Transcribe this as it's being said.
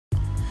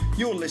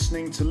You're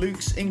listening to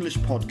Luke's English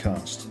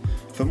Podcast.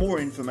 For more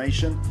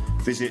information,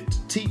 visit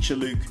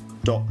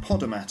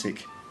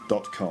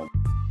teacherluke.podomatic.com.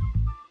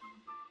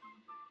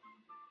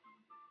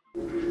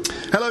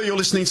 Hello, you're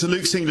listening to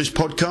Luke's English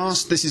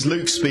Podcast. This is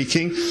Luke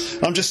speaking.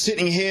 I'm just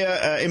sitting here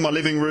in my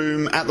living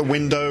room at the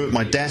window at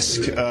my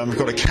desk. I've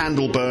got a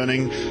candle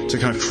burning to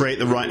kind of create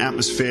the right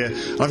atmosphere.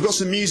 I've got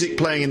some music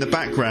playing in the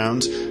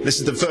background. This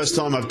is the first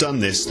time I've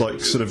done this,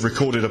 like sort of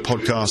recorded a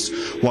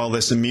podcast while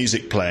there's some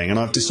music playing. And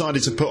I've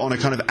decided to put on a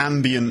kind of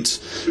ambient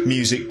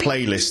music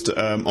playlist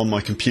on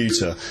my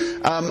computer.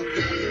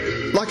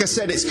 Like I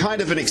said, it's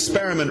kind of an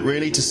experiment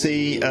really to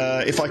see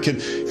if I can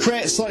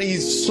create a slightly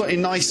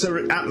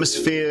nicer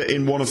atmosphere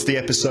in one of the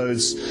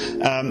episodes.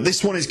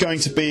 This one is going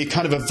to be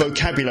kind of a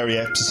vocabulary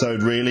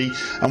episode really,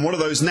 and one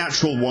of those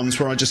natural ones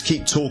where I just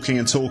keep talking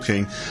and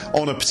talking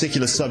on a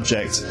particular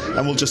subject,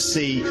 and we'll just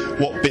see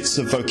what bits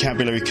of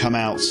vocabulary come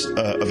out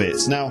of it.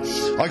 Now,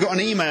 I got an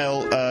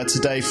email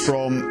today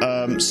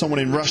from someone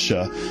in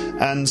Russia,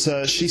 and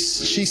she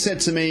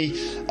said to me,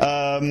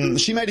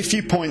 she made a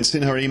few points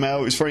in her email.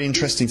 It was very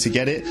interesting to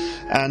get it,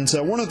 and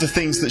one of the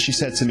things that she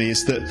said to me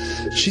is that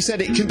she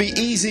said it can be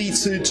easy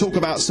to talk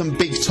about some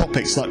big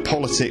topics like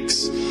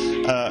politics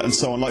and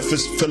so on. Like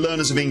for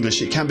learners of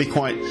English, it can be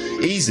quite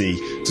easy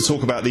to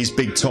talk about these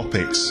big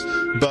topics,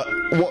 but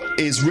what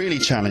is really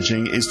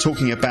challenging is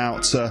talking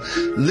about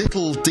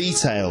little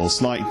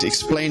details, like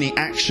explaining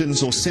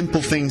actions or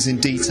simple things in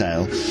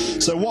detail.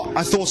 So what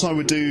I thought I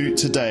would do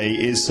today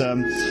is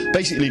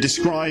basically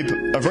describe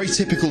a very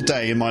typical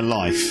day in my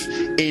life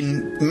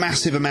in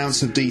massive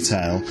amounts of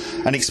detail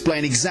and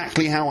explain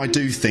exactly how I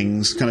do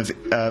things kind of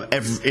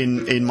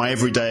in my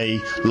everyday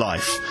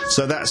life.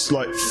 So that's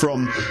like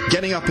from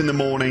getting up in the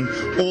morning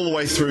all the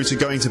way through to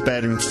going to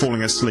bed and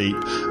falling asleep,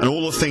 and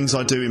all the things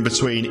I do in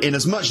between in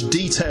as much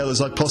detail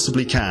as I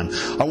possibly can.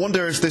 I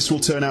wonder if this will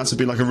turn out to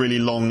be like a really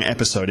long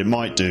episode. It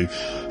might do.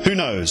 Who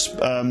knows?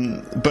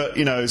 But,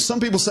 you know, some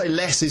people say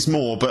less is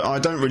more, but I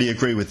don't really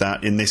agree with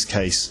that in this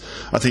case.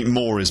 I think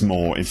more is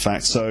more, in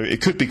fact. So it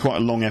could be quite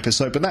a long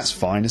episode, but that's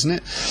fine, isn't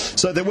it?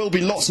 So there will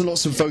be lots and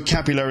lots of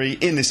vocabulary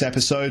in this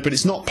episode, but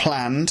it's not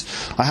planned.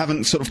 I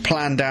haven't sort of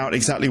planned out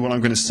exactly what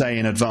I'm going to say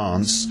in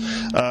advance.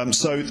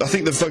 So I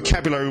think the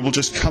vocabulary will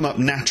just come up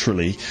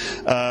naturally,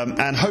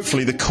 and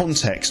hopefully the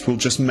context will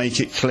just make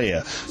it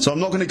clear. So I'm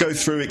not going to go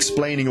through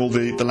explaining all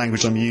the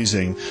language I'm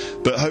using,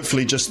 but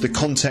hopefully just the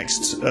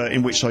context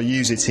in which I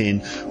use it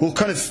in will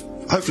kind of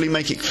hopefully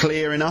make it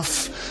clear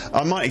enough.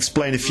 I might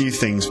explain a few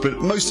things, but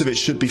most of it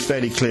should be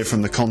fairly clear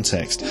from the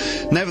context.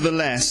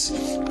 Nevertheless,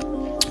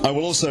 I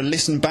will also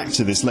listen back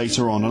to this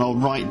later on, and I'll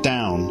write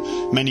down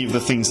many of the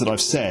things that I've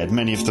said,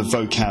 many of the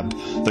vocab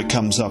that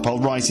comes up. I'll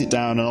write it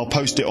down and I'll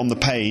post it on the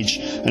page,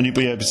 and you'll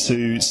be able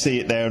to see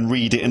it there and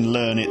read it and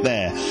learn it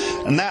there.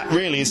 And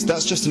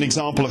that's just an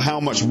example of how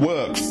much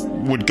work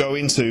would go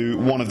into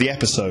one of the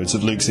episodes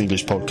of Luke's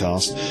English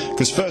Podcast.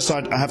 Because first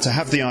I have to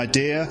have the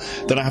idea,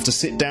 then I have to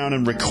sit down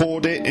and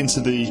record it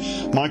into the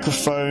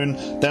microphone,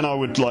 then I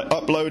would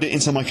upload it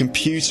into my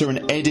computer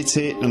and edit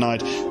it, and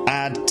I'd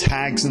add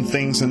tags and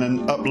things, and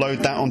then upload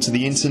that onto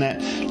the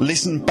internet,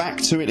 listen back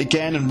to it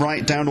again and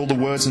write down all the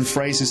words and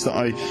phrases that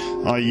I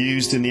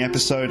used in the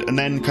episode, and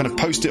then kind of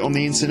post it on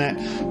the internet,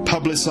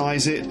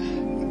 publicize it.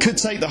 Could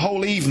take the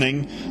whole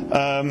evening,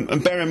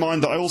 and bear in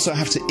mind that I also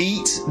have to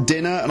eat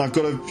dinner, and I've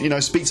got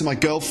to speak to my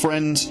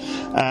girlfriend,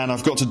 and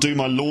I've got to do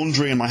my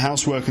laundry and my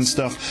housework and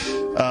stuff.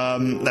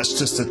 That's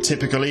just a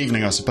typical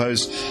evening, I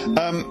suppose.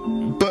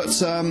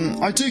 But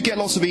I do get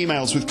lots of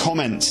emails with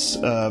comments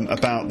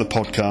about the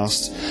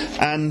podcast,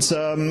 and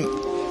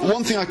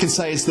one thing I can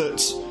say is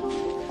that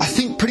I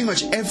think pretty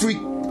much every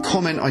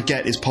comment I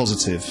get is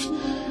positive.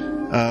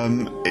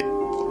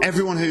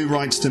 Everyone who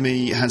writes to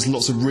me has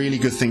lots of really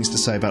good things to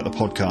say about the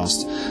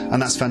podcast, and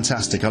that's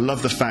fantastic. I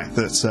love the fact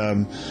that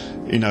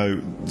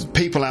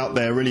people out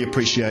there really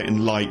appreciate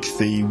and like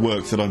the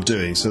work that I'm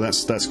doing, so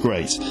that's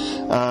great.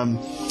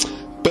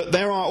 But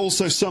there are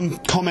also some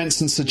comments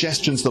and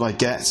suggestions that I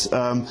get.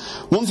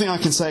 One thing I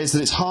can say is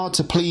that it's hard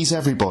to please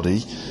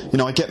everybody.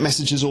 I get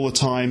messages all the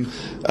time,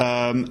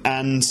 and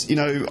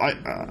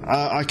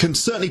I can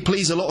certainly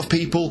please a lot of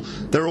people.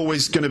 There are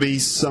always going to be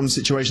some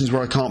situations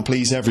where I can't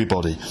please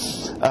everybody.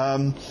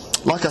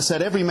 Like I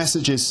said, every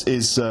message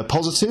is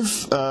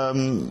positive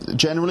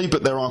generally,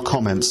 but there are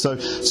comments. So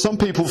some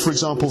people, for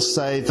example,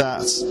 say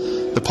that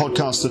the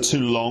podcasts are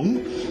too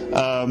long.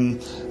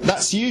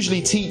 That's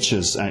usually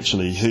teachers,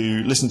 actually,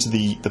 who listen to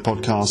the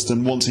podcast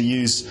and want to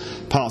use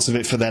parts of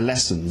it for their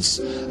lessons.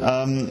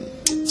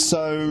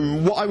 So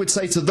what I would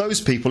say to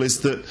those people is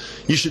that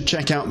you should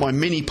check out my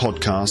mini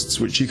podcasts,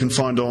 which you can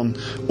find on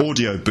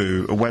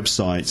Audioboo, a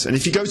website. And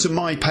if you go to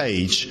my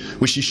page,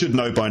 which you should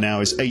know by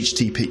now is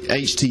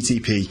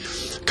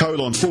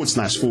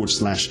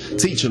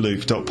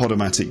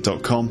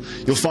http://teacherluke.podomatic.com,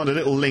 you'll find a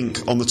little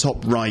link on the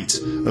top right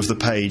of the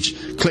page.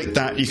 Click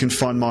that, you can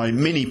find my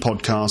mini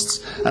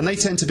podcasts, and they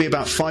tend to be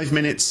about 5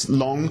 minutes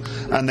long,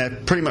 and they're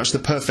pretty much the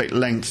perfect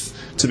length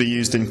to be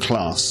used in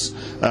class.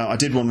 I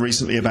did one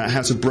recently about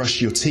how to brush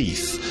your your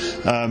teeth.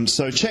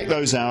 So check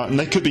those out, and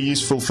they could be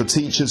useful for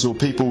teachers or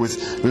people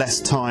with less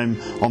time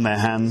on their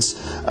hands.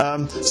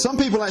 Some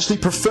people actually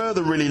prefer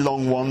the really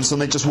long ones,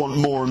 and they just want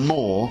more and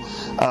more.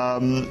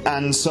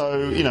 And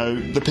so, you know,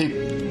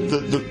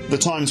 the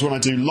times when I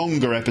do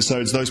longer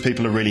episodes, those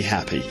people are really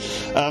happy.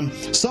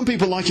 Some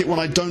people like it when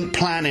I don't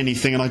plan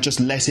anything and I just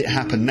let it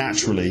happen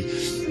naturally.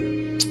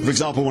 For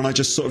example, when I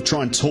just sort of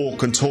try and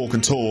talk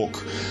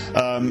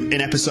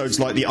in episodes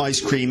like the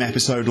ice cream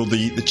episode or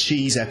the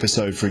cheese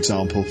episode, for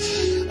example,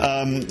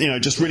 you know,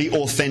 just really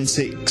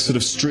authentic sort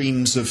of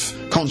streams of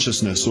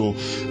consciousness or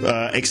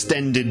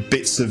extended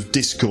bits of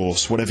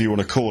discourse, whatever you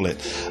want to call it.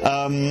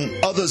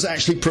 Others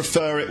actually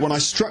prefer it when I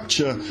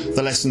structure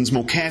the lessons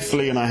more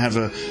carefully and I have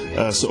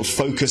a sort of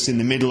focus in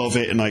the middle of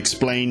it and I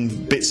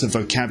explain bits of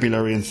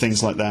vocabulary and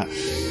things like that.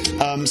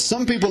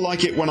 Some people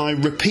like it when I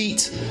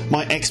repeat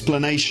my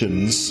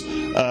explanations.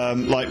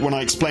 Like when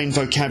I explain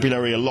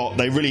vocabulary a lot,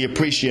 they really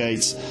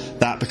appreciate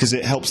that because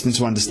it helps them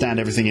to understand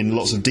everything in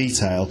lots of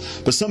detail.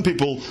 But some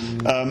people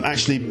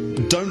actually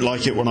don't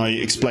like it when I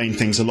explain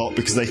things a lot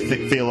because they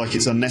feel like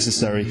it's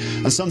unnecessary.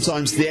 And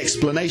sometimes the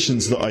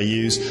explanations that I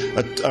use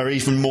are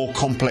even more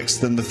complex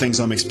than the things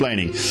I'm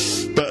explaining.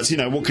 But, you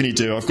know, what can you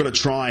do? I've got to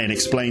try and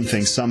explain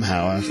things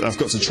somehow. I've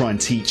got to try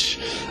and teach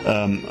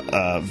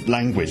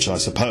language, I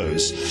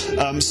suppose.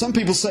 Some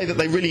people say that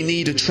they really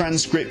need a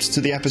transcript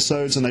to the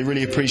episodes and they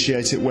really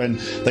appreciate it when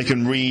they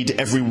can read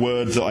every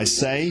word that I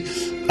say.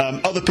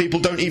 Other people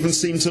don't even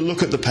seem to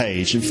look at the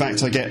page. In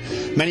fact, I get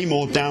many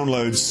more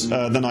downloads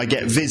than I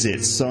get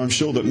visits, so I'm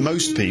sure that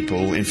most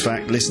people, in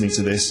fact, listening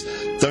to this,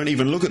 don't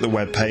even look at the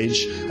web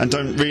page and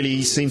don't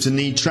really seem to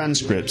need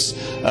transcripts.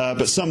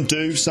 But some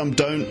do, some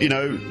don't. You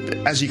know,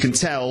 as you can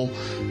tell,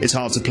 it's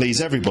hard to please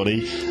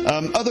everybody.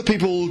 Other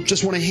people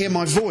just want to hear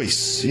my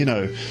voice, you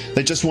know.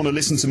 They just want to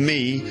listen to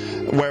me,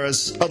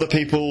 whereas other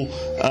people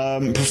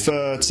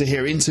prefer to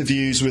hear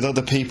interviews with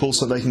other people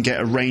so they can get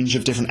a range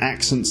of different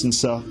accents and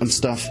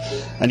stuff,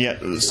 and yet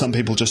some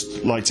people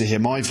just like to hear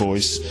my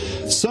voice.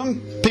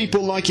 Some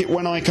people like it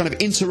when I kind of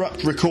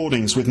interrupt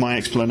recordings with my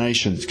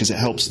explanations because it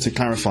helps to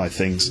clarify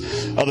things.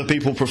 Other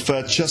people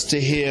prefer just to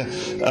hear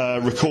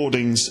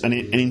recordings and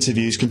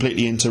interviews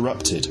completely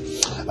interrupted.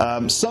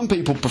 Some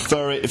people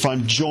prefer it if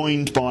I'm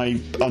joined by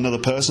another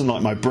person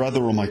like my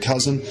brother or my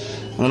cousin,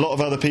 and a lot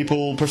of other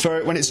people prefer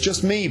it when it's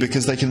just me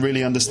because they can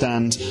really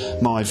understand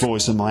my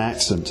voice and my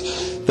accent.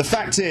 The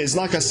fact is,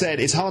 like I said,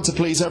 it's hard to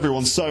please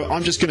everyone, so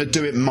I'm just going to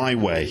do it my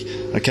way,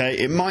 okay?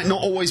 It might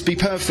not always be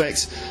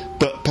perfect,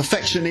 but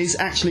perfection is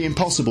actually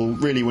impossible,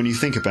 really, when you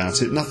think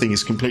about it. Nothing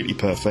is completely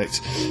perfect.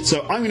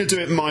 So I'm going to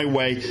do it my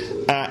way,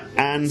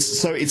 and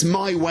so it's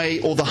my way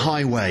or the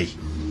highway,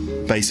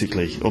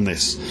 basically, on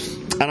this.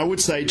 And I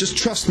would say, just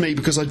trust me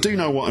because I do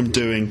know what I'm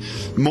doing.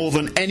 More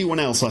than anyone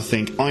else, I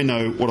think, I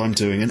know what I'm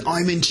doing. And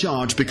I'm in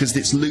charge because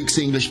it's Luke's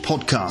English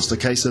podcast,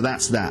 okay? So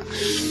that's that.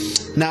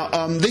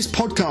 Now, this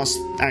podcast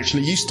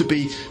actually used to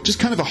be just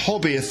kind of a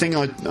hobby, a thing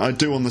I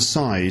do on the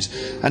side.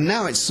 And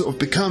now it's sort of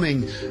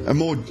becoming a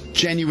more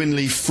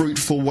genuinely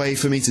fruitful way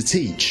for me to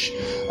teach.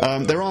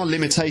 There are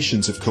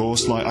limitations, of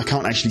course, like I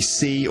can't actually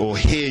see or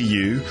hear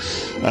you.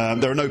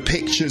 There are no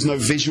pictures, no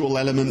visual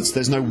elements.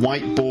 There's no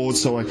whiteboard,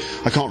 so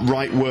I can't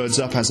write words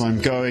up as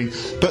I'm going.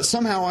 But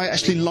somehow I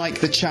actually like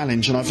the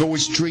challenge, and I've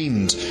always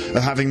dreamed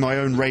of having my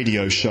own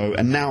radio show,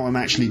 and now I'm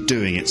actually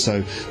doing it,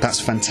 so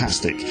that's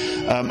fantastic.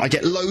 I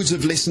get loads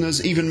of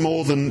listeners, even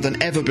more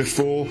than ever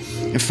before.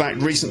 In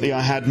fact, recently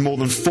I had more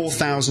than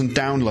 4,000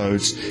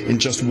 downloads in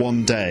just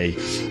one day.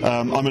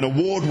 I'm an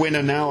award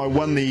winner now. I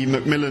won the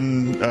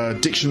Macmillan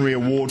Dictionary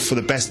Award for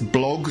the Best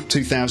Blog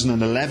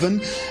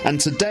 2011, and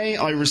today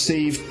I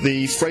received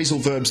the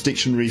Phrasal Verbs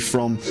Dictionary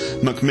from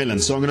Macmillan.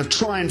 So I'm going to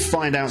try and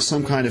find out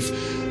some kind of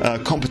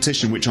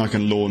competition which I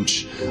can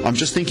launch. I'm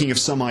just thinking of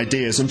some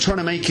ideas. I'm trying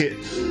to make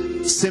it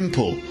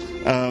simple.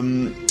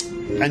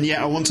 And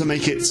yet I want to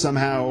make it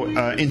somehow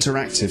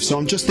interactive. So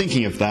I'm just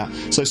thinking of that.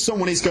 So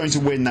someone is going to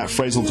win that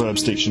Phrasal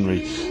Verbs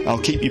Dictionary. I'll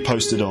keep you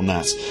posted on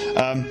that.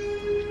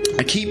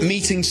 I keep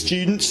meeting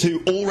students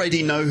who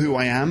already know who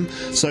I am.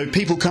 So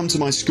people come to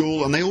my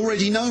school and they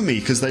already know me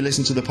because they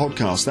listen to the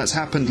podcast. That's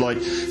happened like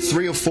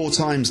 3 or 4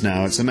 times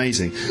now. It's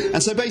amazing.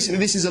 And so basically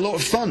this is a lot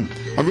of fun.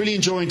 I'm really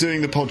enjoying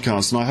doing the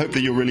podcast, and I hope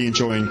that you're really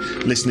enjoying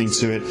listening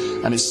to it.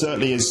 And it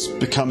certainly is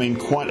becoming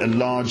quite a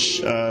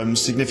large,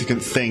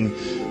 significant thing,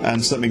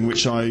 and something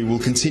which I will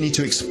continue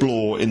to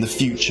explore in the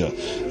future.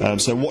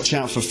 So watch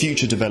out for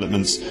future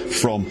developments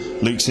from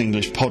Luke's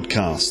English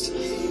podcast.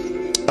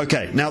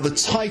 Okay, now the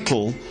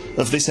title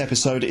of this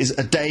episode is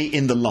A Day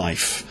in the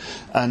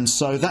Life, and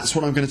so that's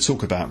what I'm going to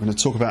talk about. I'm going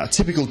to talk about a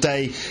typical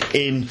day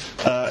in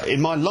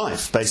my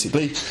life,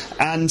 basically.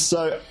 And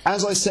so,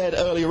 as I said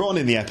earlier on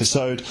in the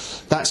episode,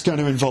 that's going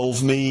to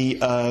involve me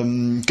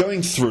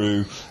going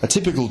through a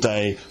typical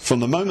day from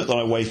the moment that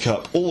I wake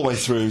up all the way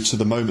through to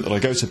the moment that I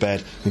go to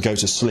bed and go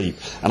to sleep.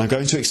 And I'm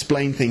going to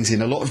explain things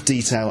in a lot of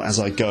detail as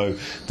I go.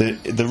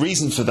 The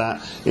reason for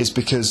that is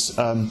because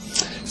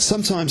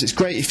sometimes it's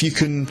great if you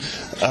can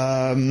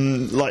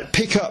like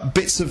pick up up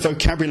bits of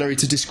vocabulary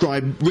to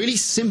describe really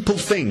simple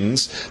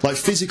things like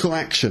physical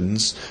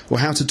actions or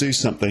how to do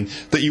something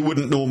that you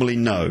wouldn't normally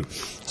know.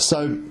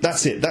 So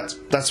that's it.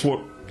 That's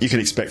what you can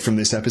expect from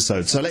this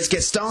episode. So let's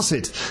get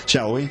started,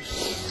 shall we?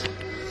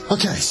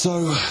 Okay,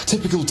 so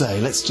typical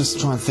day. Let's just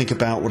try and think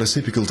about what a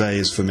typical day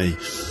is for me.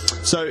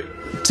 So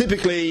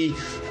typically,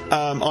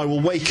 I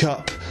will wake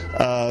up.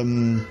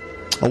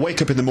 I'll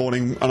wake up in the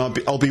morning and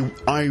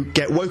I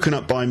get woken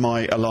up by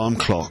my alarm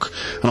clock,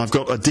 and I've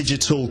got a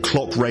digital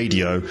clock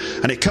radio,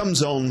 and it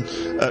comes on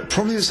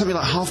probably something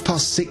like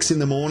 6:30 in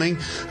the morning,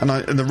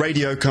 and the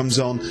radio comes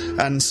on,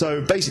 and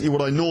so basically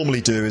what I normally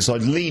do is I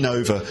lean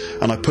over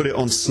and I put it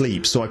on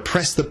sleep. So I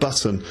press the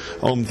button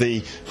on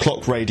the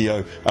clock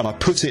radio and I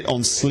put it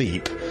on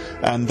sleep,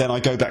 and then I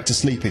go back to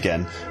sleep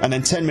again, and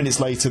then 10 minutes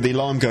later the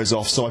alarm goes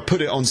off, so I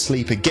put it on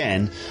sleep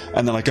again,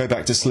 and then I go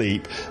back to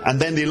sleep,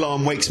 and then the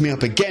alarm wakes me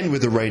up again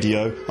with the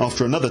radio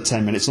after another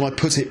 10 minutes, and I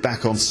put it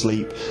back on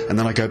sleep, and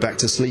then I go back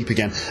to sleep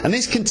again. And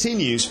this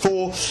continues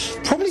for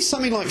probably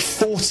something like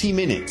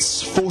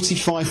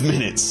 45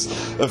 minutes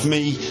of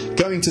me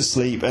going to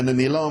sleep, and then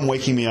the alarm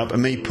waking me up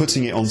and me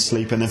putting it on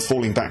sleep and then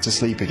falling back to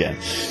sleep again.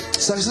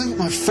 So it's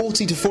like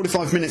 40 to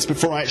 45 minutes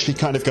before I actually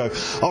kind of go,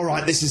 all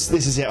right, this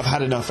is it, I've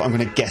had enough, I'm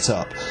going to get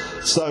up.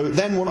 So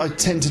then what I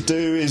tend to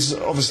do is,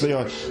 obviously,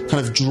 I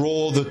kind of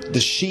draw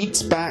the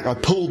sheets back, I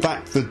pull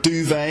back the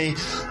duvet,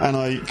 and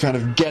I kind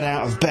of get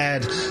out of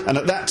bed. And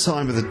at that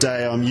time of the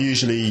day, I'm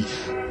usually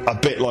a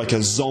bit like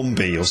a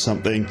zombie or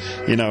something,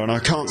 you know, and I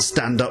can't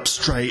stand up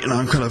straight, and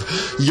I'm kind of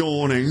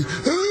yawning,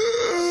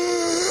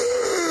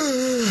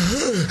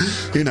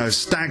 you know,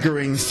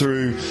 staggering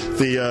through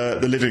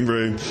the living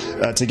room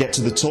to get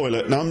to the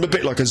toilet. Now, I'm a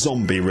bit like a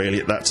zombie,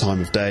 really, at that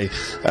time of day.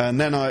 And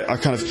then I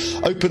kind of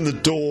open the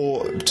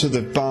door to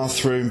the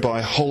bathroom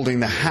by holding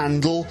the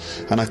handle,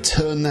 and I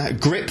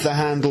grip the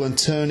handle and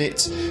turn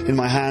it in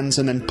my hands,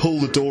 and then pull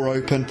the door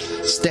open,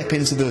 step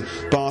into the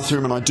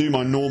bathroom, and I do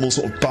my normal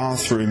sort of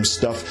bathroom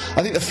stuff.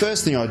 I think the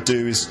first thing I'd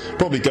do is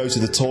probably go to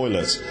the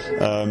toilet,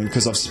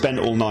 because I've spent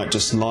all night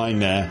just lying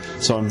there,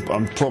 so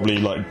I'm probably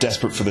like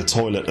desperate for the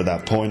toilet at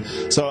that point.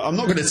 So I'm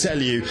not going to tell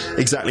you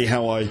exactly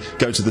how I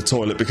go to the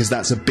toilet, because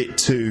that's a bit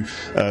too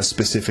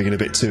specific and a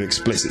bit too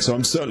explicit. So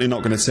I'm certainly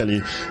not going to tell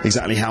you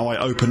exactly how I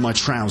open my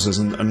trousers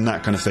and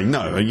that kind of thing.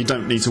 No, you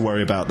don't need to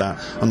worry about that.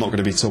 I'm not going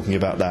to be talking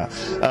about that.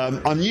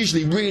 I'm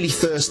usually really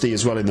thirsty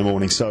as well in the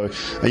morning, so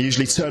I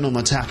usually turn on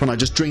my tap and I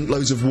just drink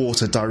loads of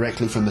water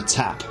directly from the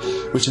tap,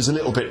 which is a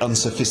little bit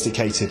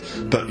unsophisticated,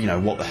 but you know,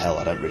 what the hell,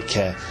 I don't really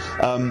care.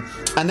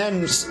 And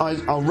then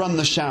I'll run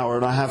the shower,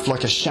 and I have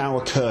like a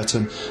shower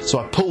curtain, so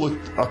I pull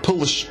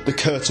the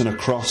curtain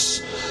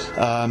across,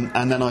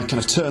 and then I kind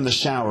of turn the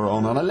shower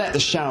on, and I let the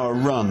shower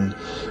run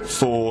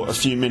for a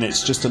few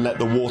minutes just to let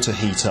the water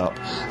heat up,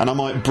 and I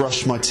might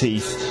brush my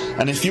teeth.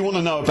 And if you want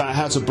to know about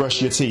how to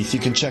brush your teeth, you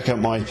can check out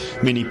my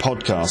mini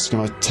podcast,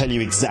 and I tell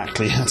you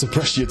exactly how to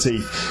brush your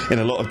teeth in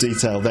a lot of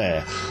detail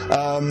there.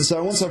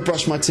 So once I've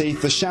brushed my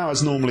teeth, the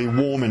shower's normally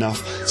warm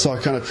enough, so I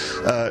kind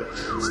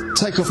of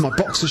take off my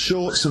boxer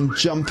shorts and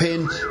jump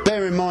in.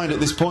 Bear in mind at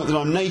this point that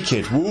I'm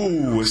naked.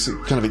 Woo, it's a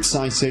kind of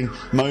exciting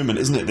moment,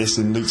 isn't it, this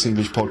in Luke's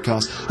English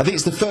podcast? I think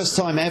it's the first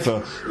time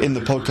ever in the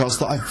podcast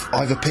that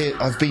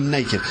I've been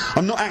naked.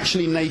 I'm not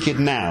actually naked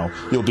now,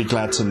 you'll be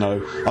glad to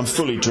know. I'm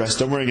fully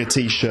dressed, I'm wearing a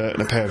t-shirt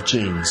and a pair of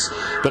jeans.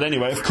 But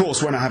anyway, of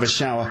course, when I have a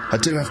shower, I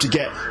do have to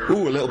get a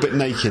little bit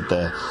naked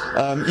there.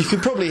 You can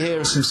probably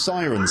hear some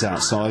sirens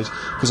outside,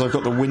 because I've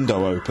got the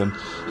window open.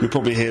 You'll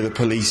probably hear the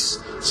police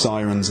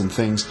sirens and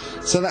things.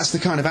 So that's the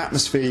kind of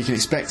atmosphere you can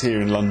expect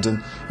here in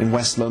London, in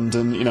West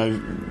London. You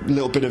know, a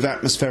little bit of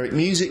atmospheric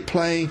music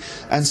playing,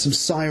 and some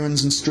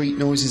sirens and street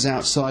noises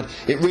outside.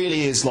 It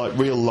really is like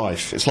real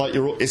life. It's like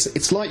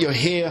you're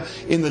here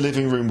in the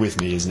living room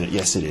with me, isn't it?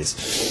 Yes, it is.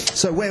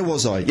 So where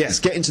was I? Yes,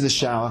 get into the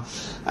shower,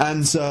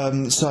 and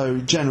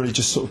so generally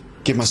just sort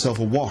of give myself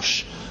a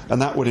wash,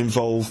 and that would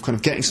involve kind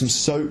of getting some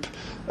soap,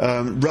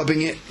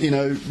 rubbing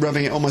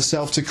it on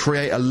myself to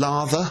create a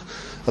lather.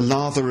 A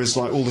lather is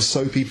like all the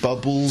soapy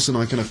bubbles, and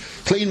I kind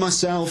of clean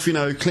myself,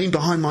 clean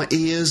behind my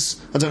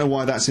ears. I don't know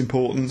why that's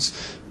important,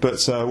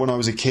 but when I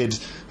was a kid,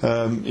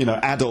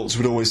 adults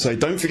would always say,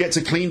 don't forget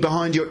to clean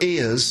behind your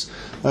ears,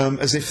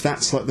 as if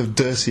that's like the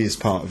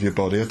dirtiest part of your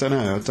body. I don't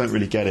know, I don't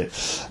really get it.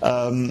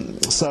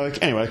 So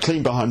anyway, I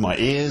clean behind my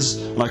ears,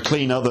 and I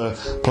clean other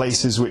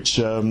places which,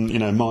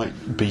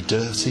 might be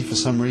dirty for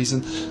some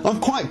reason.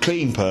 I'm quite a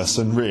clean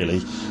person,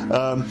 really.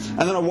 And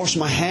then I wash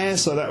my hair,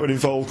 so that would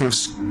involve kind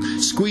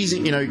of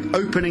squeezing,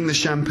 opening the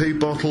shampoo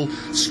bottle,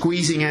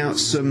 squeezing out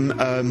some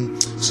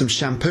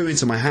shampoo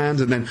into my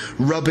hand, and then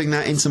rubbing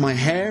that into my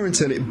hair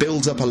until it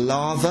builds up a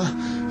lather,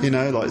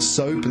 like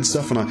soap and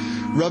stuff, and I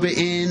rub it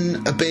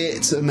in a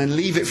bit and then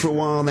leave it for a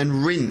while and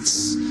then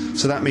rinse.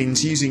 So that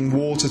means using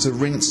water to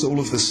rinse all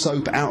of the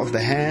soap out of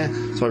the hair.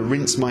 So I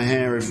rinse my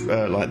hair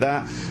like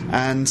that,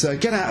 and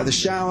get out of the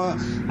shower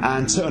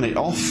and turn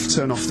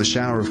off the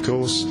shower, of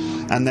course,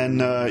 and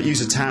then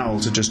use a towel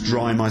to just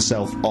dry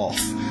myself off.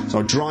 So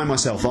I dry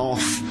myself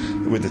off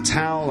with a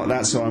towel like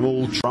that, so I'm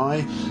all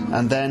dry,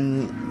 and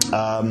then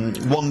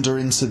wander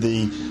into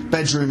the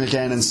bedroom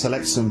again and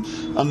select some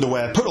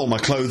underwear, put all my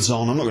clothes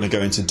on. I'm not going to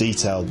go into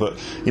detail, but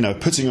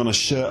putting on a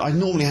shirt, I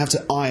normally have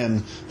to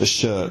iron the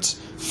shirt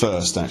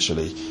first,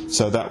 actually.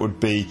 So that would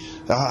be,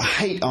 I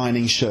hate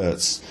ironing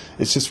shirts.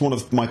 It's just one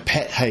of my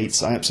pet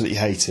hates. I absolutely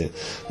hate it.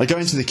 I go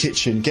into the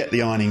kitchen, get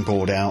the ironing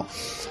board out,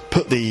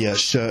 put the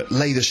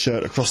lay the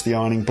shirt across the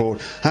ironing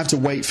board. I have to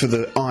wait for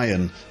the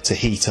iron to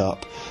heat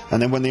up,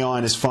 and then when the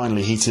iron is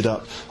finally heated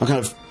up, I kind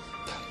of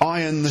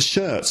iron the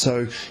shirt.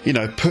 So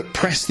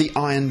press the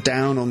iron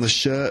down on the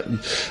shirt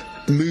and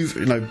move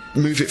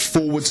it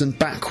forwards and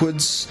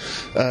backwards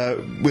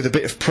with a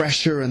bit of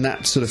pressure, and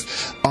that sort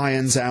of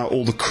irons out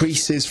all the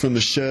creases from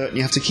the shirt. And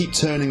you have to keep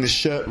turning the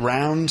shirt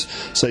round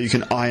so you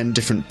can iron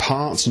different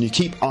parts, and you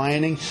keep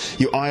ironing.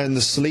 You iron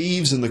the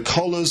sleeves and the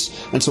collars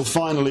until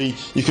finally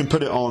you can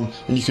put it on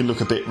and you can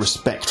look a bit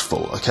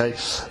respectful, okay?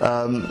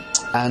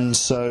 And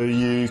so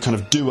you kind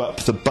of do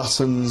up the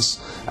buttons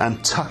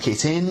and tuck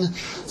it in.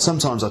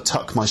 Sometimes I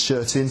tuck my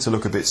shirt in to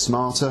look a bit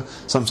smarter.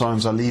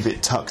 Sometimes I leave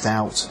it tucked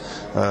out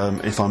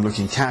if I'm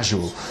looking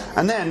casual.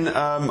 And then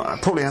I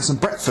probably have some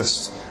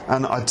breakfast.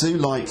 And I do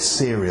like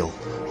cereal.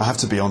 I have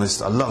to be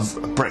honest, I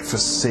love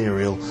breakfast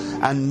cereal.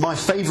 And my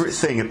favourite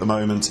thing at the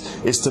moment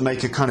is to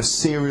make a kind of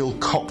cereal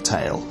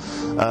cocktail.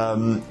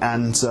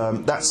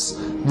 That's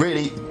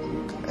really...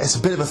 It's a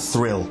bit of a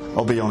thrill,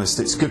 I'll be honest.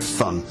 It's good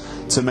fun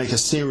to make a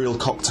cereal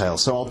cocktail.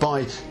 So I'll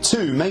buy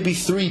 2, maybe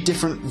 3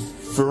 different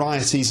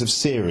varieties of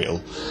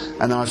cereal,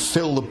 and then I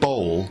fill the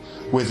bowl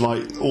with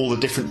all the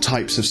different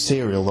types of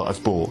cereal that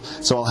I've bought.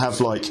 So I'll have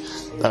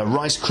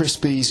Rice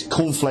Krispies,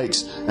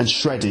 cornflakes and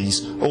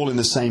Shreddies all in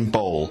the same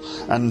bowl.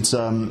 And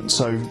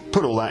so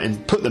put all that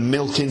in, put the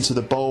milk into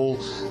the bowl,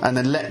 and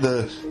then let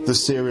the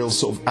cereal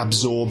sort of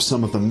absorb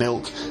some of the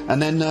milk, and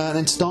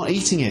then start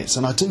eating it.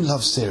 And I do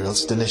love cereal,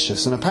 it's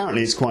delicious, and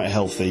apparently it's quite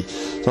healthy.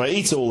 So I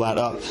eat all that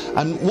up,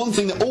 and one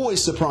thing that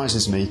always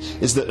surprises me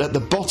is that at the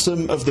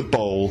bottom of the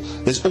bowl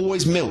there's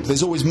always milk.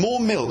 There's always more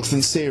milk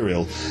than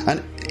cereal,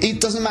 and it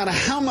doesn't matter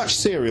how much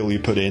cereal you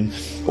put in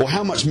or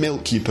how much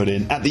milk you put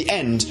in, at the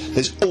end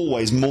there's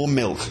always more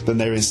milk than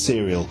there is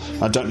cereal.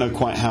 I don't know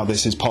quite how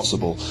this is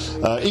possible.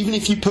 Even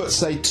if you put,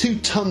 say, 2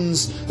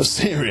 tons of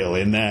cereal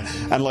in there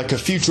and a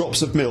few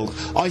drops of milk,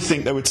 I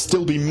think there would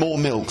still be more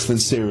milk than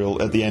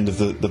cereal at the end of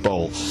the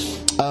bowl.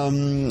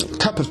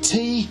 Cup of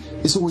tea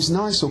is always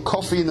nice, or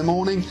coffee in the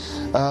morning.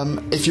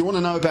 If you want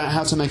to know about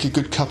how to make a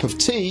good cup of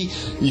tea,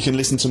 you can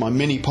listen to my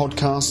mini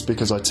podcast,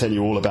 because I tell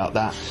you all about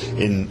that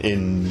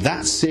in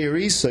that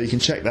series, so you can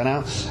check that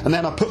out. And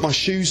then I put my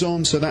shoes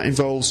on, so that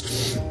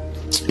involves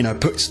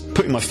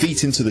putting my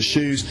feet into the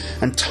shoes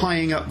and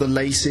tying up the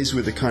laces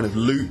with a kind of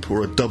loop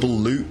or a double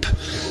loop.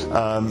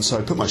 So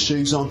I put my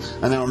shoes on,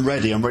 and then I'm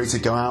ready to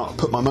go out.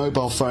 Put my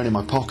mobile phone in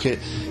my pocket,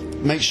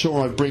 make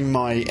sure I bring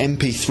my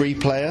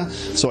MP3 player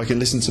so I can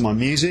listen to my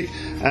music,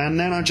 and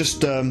then I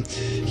just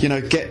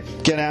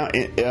get out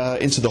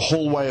into the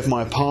hallway of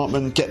my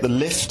apartment, get the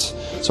lift.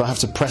 So I have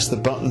to press the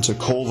button to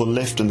call the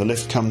lift, and the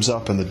lift comes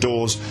up and the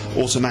doors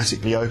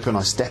automatically open.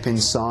 I step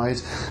inside,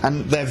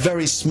 and they're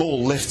very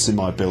small lifts in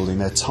my building.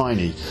 They're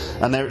tiny,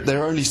 and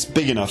they're only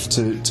big enough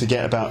to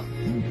get about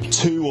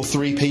 2 or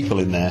 3 people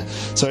in there.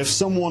 So if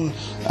someone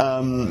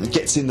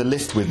gets in the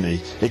lift with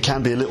me, it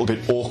can be a little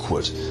bit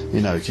awkward,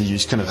 because you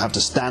just kind of have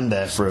to stand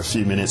there for a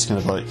few minutes, kind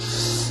of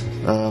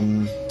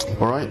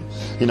alright?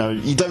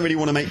 You don't really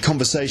want to make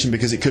conversation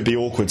because it could be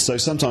awkward, so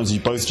sometimes you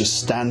both just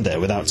stand there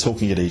without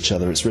talking at each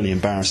other. It's really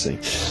embarrassing.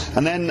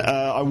 And then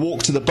I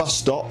walk to the bus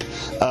stop,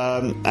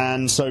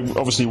 and so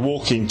obviously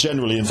walking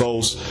generally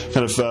involves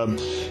kind of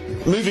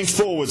moving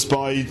forwards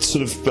by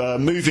sort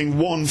of moving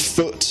one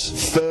foot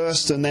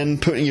first and then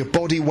putting your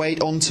body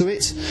weight onto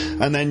it,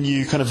 and then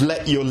you kind of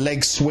let your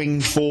leg swing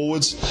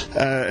forwards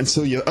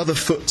until your other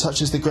foot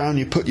touches the ground.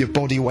 You put your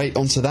body weight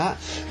onto that,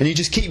 and you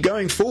just keep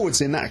going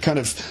forwards in that kind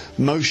of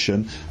motion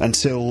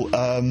until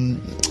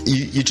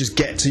you just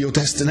get to your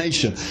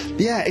destination.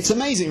 Yeah, it's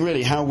amazing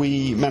really how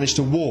we manage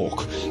to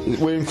walk.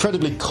 We're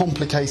incredibly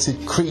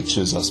complicated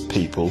creatures, us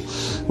people.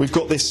 We've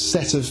got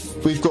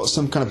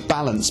some kind of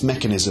balance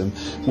mechanism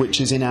which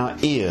is in our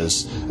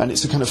ears, and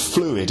it's a kind of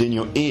fluid in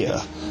your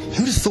ear.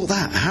 Who'd have thought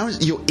that? How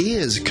your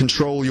ears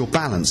control your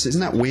balance?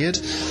 Isn't that weird?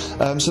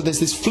 So there's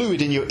this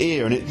fluid in your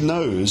ear, and it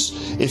knows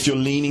if you're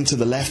leaning to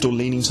the left or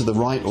leaning to the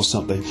right or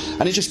something,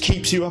 and it just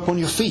keeps you up on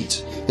your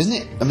feet. Isn't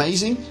it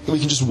amazing that we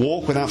can just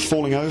walk without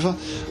falling over?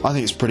 I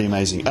think it's pretty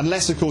amazing.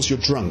 Unless, of course, you're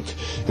drunk,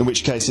 in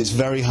which case it's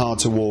very hard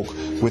to walk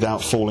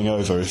without falling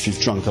over if you've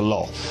drunk a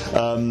lot.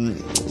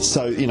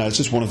 So, it's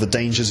just one of the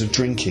dangers of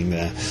drinking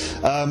there.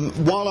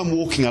 While I'm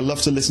walking, I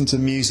love to listen to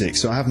music,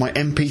 so I have my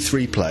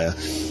MP3 player.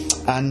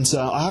 And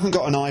I haven't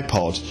got an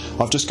iPod.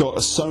 I've just got a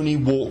Sony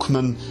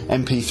Walkman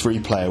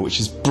MP3 player, which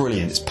is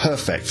brilliant. It's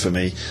perfect for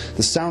me.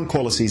 The sound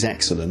quality is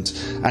excellent,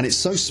 and it's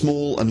so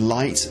small and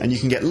light, and you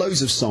can get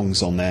loads of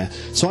songs on there.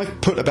 So I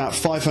put about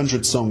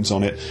 500 songs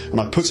on it, and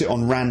I put it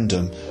on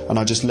random, and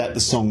I just let the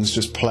songs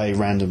just play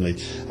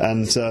randomly.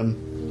 And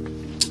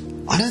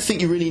I don't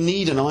think you really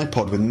need an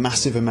iPod with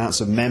massive amounts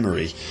of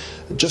memory.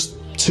 Just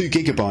 2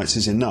 gigabytes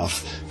is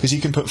enough, because you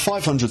can put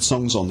 500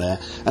 songs on there,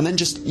 and then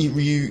just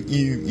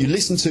you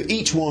listen to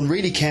each one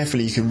really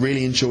carefully. You can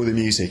really enjoy the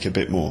music a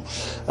bit more.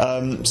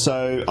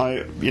 So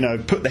I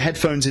put the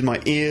headphones in my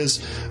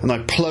ears, and I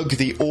plug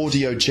the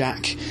audio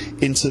jack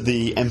into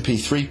the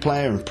MP3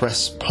 player and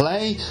press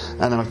play,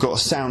 and then I've got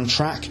a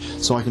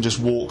soundtrack, so I can just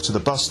walk to the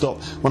bus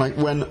stop.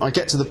 When I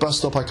get to the bus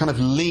stop, I kind of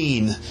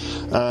lean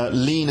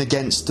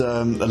against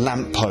a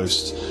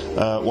lamppost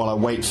while I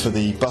wait for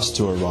the bus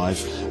to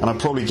arrive, and I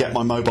probably get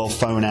my mobile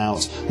phone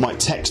out, might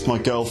text my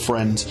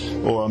girlfriend,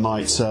 or I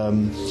might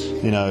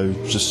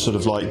just sort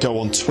of like go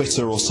on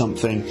Twitter or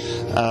something.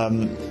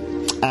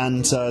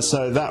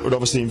 So that would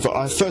obviously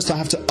involve... First I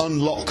have to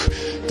unlock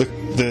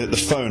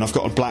the phone. I've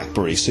got a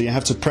BlackBerry, so you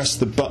have to press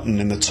the button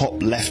in the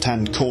top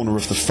left-hand corner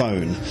of the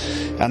phone,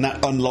 and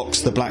that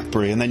unlocks the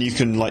BlackBerry, and then you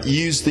can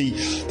use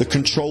the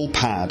control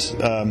pad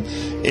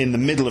in the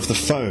middle of the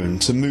phone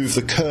to move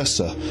the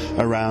cursor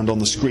around on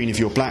the screen of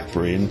your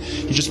BlackBerry, and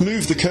you just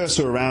move the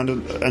cursor around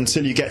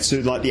until you get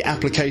to the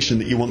application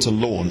that you want to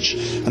launch,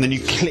 and then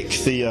you click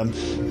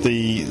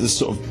the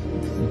sort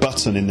of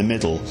button in the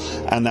middle,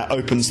 and that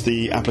opens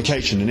the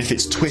application. And if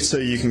it's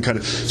Twitter, you can kind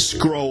of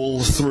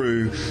scroll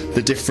through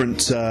the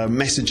different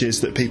messages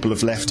that people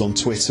have left on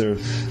Twitter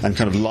and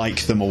kind of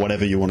like them or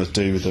whatever you want to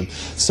do with them.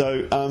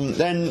 So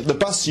then the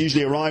bus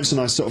usually arrives,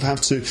 and I sort of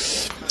have to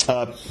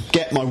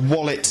get my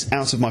wallet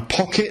out of my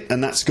pocket,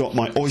 and that's got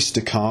my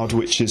Oyster card,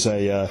 which is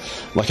an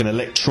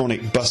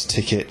electronic bus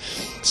ticket.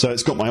 So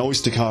it's got my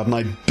Oyster card, and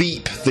I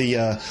beep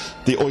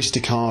the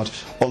Oyster card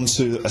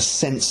onto a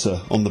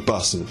sensor on the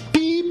bus, and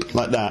beep,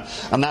 like that,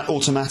 and that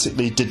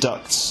automatically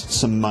deducts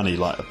some money,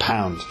 like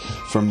 £1,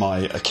 from my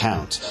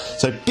account.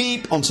 So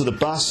beep onto the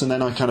bus, and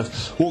then I kind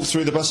of walk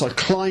through the bus. I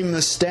climb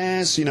the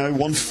stairs,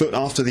 one foot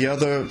after the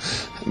other,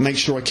 make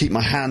sure I keep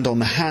my hand on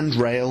the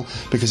handrail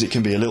because it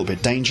can be a little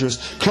bit dangerous.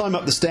 Climb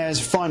up the stairs,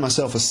 find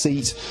myself a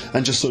seat,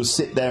 and just sort of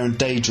sit there and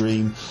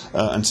daydream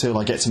until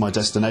I get to my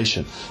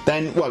destination.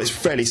 Then, it's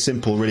fairly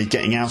simple really,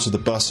 getting out of the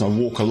bus. I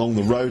walk along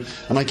the road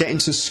and I get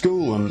into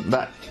school, and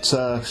that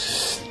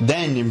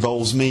then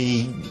involves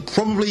me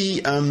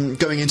probably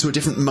going into a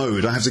different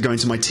mode. I have to go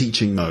into my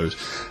teaching mode,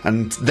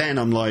 and then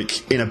I'm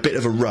in a bit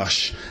of a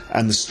rush,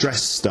 and the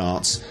stress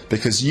starts,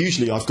 because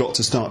usually I've got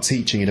to start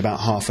teaching in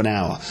about half an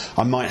hour.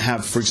 I might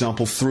have, for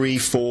example, 3,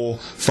 4,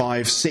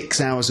 5,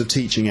 6 hours of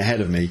teaching ahead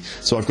of me,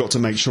 so I've got to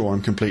make sure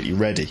I'm completely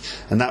ready,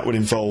 and that would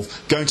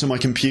involve going to my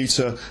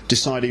computer,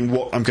 deciding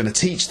what I'm going to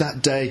teach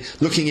that day,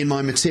 looking in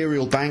my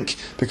material bank,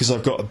 because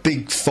I've got a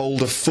big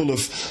folder full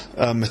of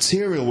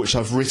material which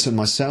I've written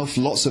myself,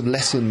 lots of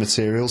lesson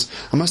materials.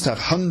 I must have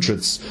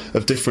hundreds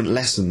of different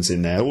lessons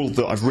in there, all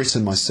that I've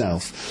written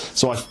myself.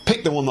 So I've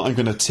picked the one that I'm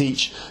going to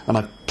teach, and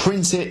I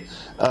print it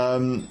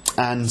and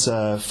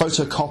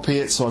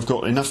photocopy it, so I've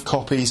got enough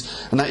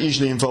copies, and that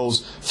usually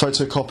involves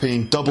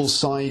photocopying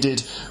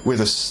double-sided with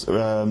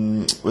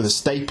a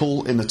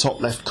staple in the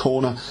top left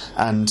corner,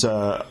 and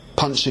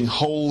punching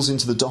holes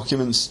into the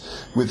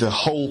documents with a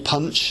hole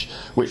punch,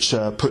 which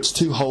puts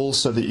 2 holes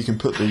so that you can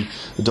put the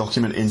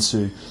document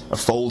into a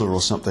folder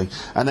or something.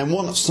 And then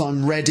once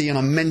I'm ready and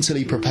I'm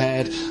mentally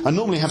prepared, I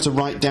normally have to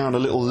write down a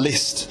little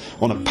list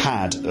on a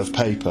pad of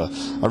paper.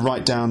 I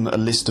write down a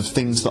list of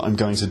things that I'm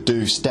going to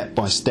do step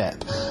by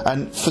step.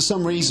 And for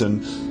some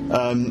reason,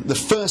 the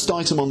first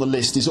item on the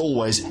list is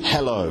always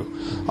hello.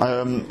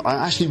 I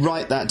actually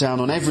write that down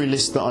on every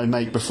list that I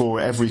make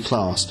before every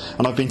class.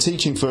 And I've been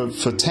teaching for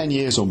 10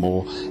 years or more.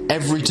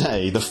 Every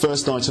day the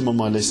first item on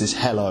my list is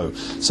hello.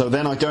 So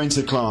then I go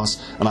into the class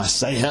and I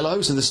say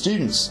hello to the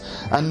students,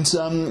 and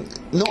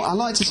I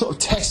like to sort of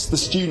test the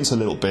students a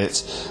little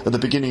bit at the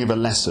beginning of a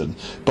lesson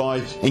by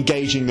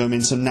engaging them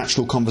in some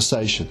natural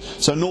conversation.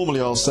 So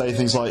normally I'll say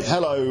things like,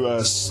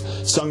 hello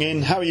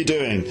Sung-in, how are you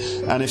doing?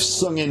 And if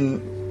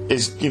Sung-in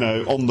is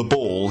on the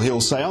ball,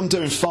 he'll say, I'm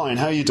doing fine,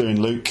 how are you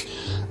doing, Luke?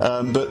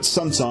 But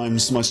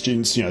sometimes my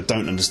students,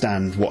 don't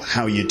understand what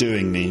 "how you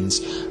doing" means,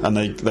 and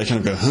they kind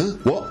of go, huh?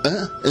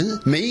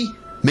 What? Me?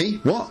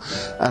 What?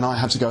 And I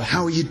have to go,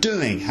 how are you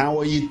doing? How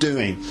are you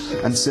doing?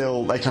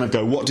 Until they kind of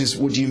go, what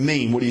do you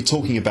mean? What are you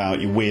talking about,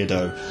 you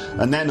weirdo?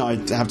 And then I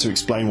have to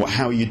explain what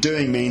 "how are you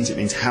doing" means. It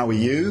means, how are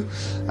you?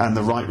 And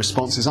the right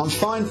response is, I'm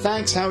fine,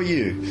 thanks, how are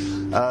you?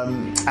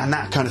 And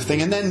that kind of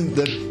thing. And then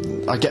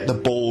I get the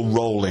ball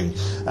rolling,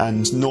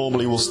 and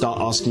normally we'll start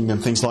asking them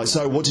things like,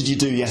 so what did you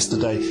do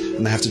yesterday?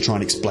 And they have to try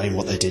and explain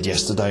what they did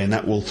yesterday, and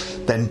that will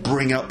then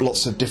bring up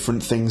lots of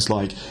different things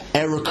like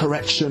error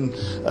correction.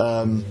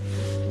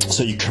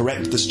 So you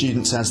correct the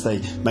students as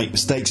they make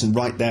mistakes and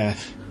write their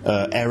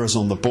errors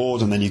on the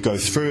board, and then you go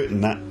through it,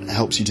 and that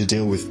helps you to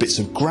deal with bits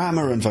of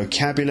grammar and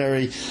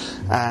vocabulary.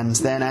 And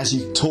then as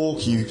you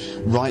talk, you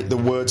write the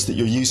words that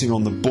you're using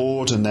on the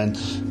board, and then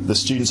the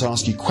students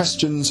ask you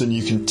questions and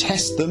you can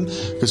test them,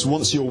 because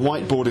once your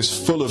whiteboard is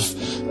full of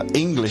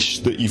English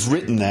that you've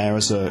written there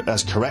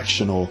as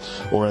correction or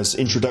as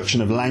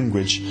introduction of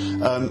language,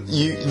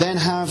 you then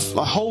have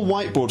a whole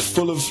whiteboard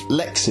full of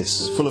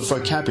lexis, full of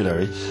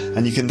vocabulary,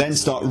 and you can then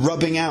start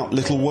rubbing out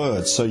little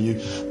words. So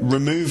you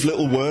remove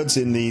little words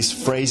in these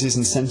phrases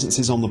and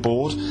sentences on the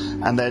board,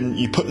 and then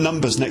you put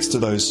numbers next to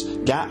those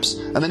gaps,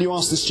 and then you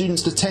ask the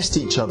students to test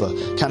each other.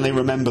 Can they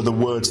remember the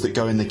words that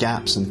go in the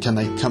gaps, and can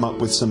they come up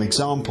with some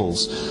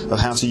examples of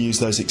how to use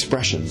those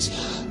expressions?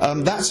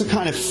 That's a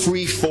kind of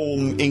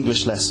free-form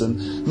English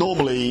lesson.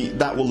 Normally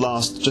that will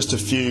last just a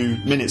few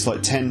minutes,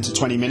 like 10 to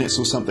 20 minutes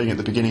or something at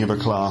the beginning of a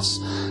class,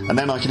 and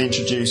then I can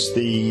introduce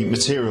the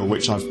material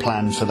which I've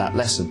planned for that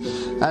lesson.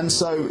 And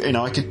so,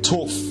 I could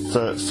talk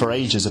for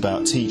ages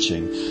about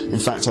teaching. In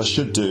fact, I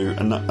should do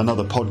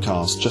another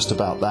podcast just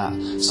about that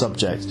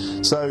subject.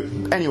 So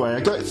anyway, I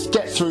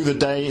get through the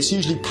day. It's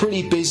usually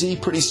pretty busy,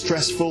 pretty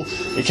stressful.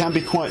 It can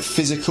be quite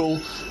physical.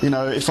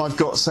 If I've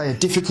got, say, a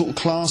difficult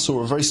class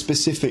or a very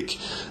specific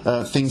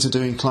thing to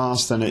do in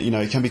class, then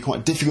it can be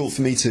quite difficult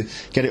for me to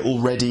get it all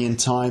ready in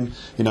time.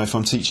 If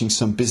I'm teaching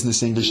some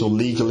business English or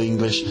legal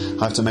English,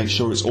 I have to make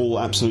sure it's all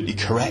absolutely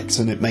correct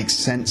and it makes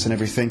sense and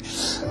everything.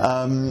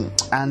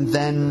 And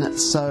then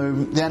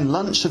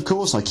lunch, of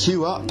course, I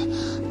queue up,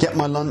 get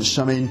my lunch,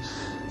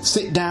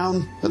 sit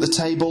down at the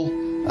table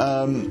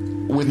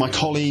with my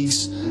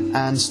colleagues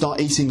and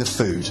start eating the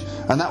food.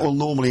 And that will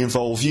normally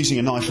involve using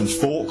a knife and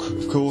fork,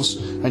 of course,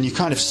 and you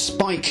kind of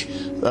spike,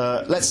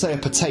 let's say a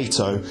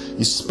potato,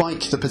 you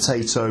spike the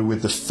potato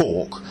with the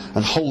fork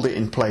and hold it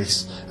in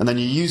place, and then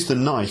you use the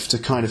knife to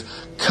kind of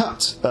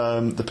cut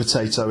the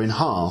potato in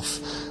half,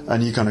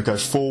 and you kind of go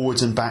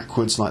forwards and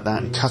backwards like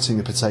that, and cutting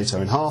the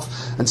potato in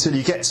half until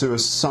you get to a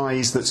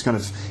size that's kind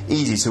of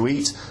easy to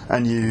eat,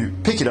 and you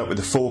pick it up with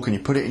the fork and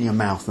you put it in your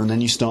mouth, and then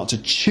you start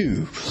to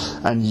chew,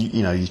 and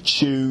you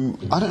chew,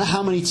 I don't know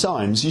how many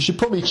times. You should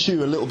probably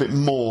chew a little bit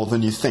more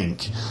than you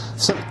think.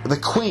 So the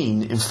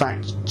Queen, in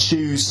fact,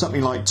 chews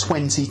something like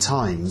 20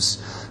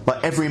 times.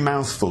 Like every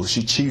mouthful,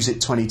 she chews it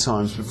 20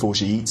 times before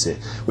she eats it,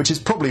 which is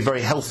probably a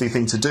very healthy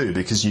thing to do,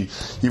 because you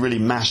really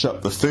mash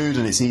up the food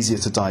and it's easier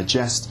to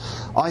digest.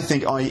 I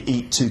think I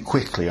eat too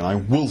quickly and I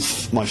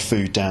wolf my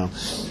food down.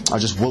 I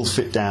just wolf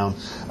it down.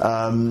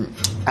 I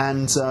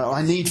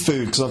need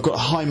food because I've got a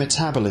high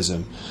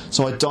metabolism.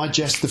 So I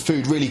digest the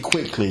food really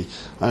quickly,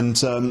 and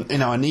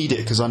I need it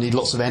because I need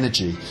lots of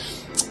energy.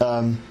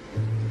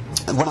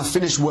 When I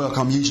finish work,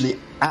 I'm usually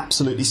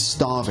absolutely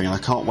starving and I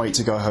can't wait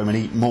to go home and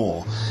eat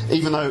more,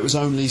 even though it was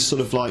only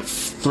sort of like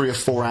 3 or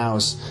 4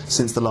 hours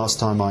since the last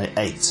time I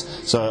ate.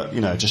 So,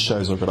 it just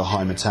shows I've got a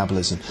high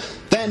metabolism.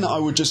 Then I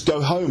would just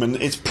go home, and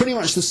it's pretty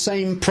much the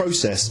same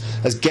process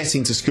as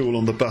getting to school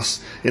on the bus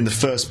in the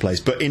first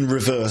place, but in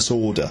reverse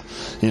order,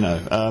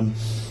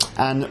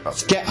 and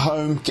get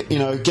home,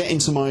 get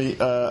into my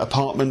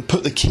apartment,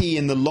 put the key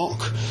in the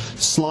lock,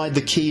 slide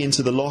the key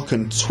into the lock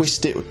and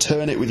twist it or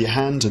turn it with your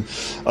hand and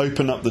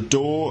open up the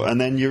door, and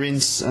then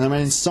I'm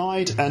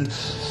inside. And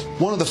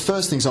one of the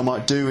first things I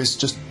might do is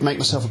just make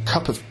myself a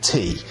cup of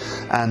tea,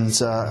 and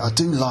I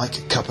do like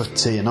a cup of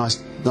tea, a nice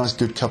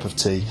good cup of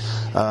tea.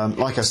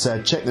 Like I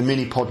said, check the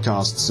mini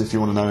podcasts if you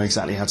want to know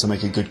exactly how to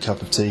make a good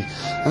cup of tea.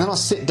 And then I'll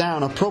sit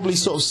down, I'll probably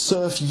sort of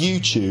surf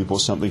YouTube or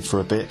something for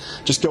a bit,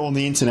 just go on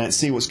the internet,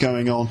 see what's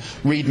going on,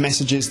 read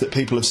messages that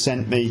people have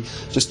sent me,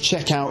 just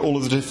check out all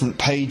of the different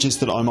pages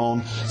that I'm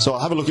on. So I'll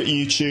have a look at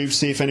YouTube,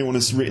 see if anyone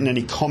has written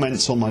any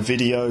comments on my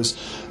videos.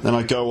 Then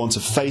I go onto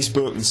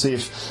Facebook and see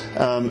if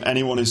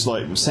anyone is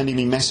sending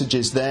me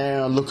messages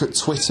there. I look at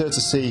Twitter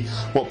to see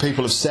what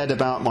people have said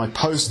about my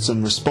posts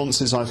and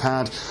responses I've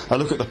had. I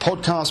look at the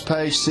podcast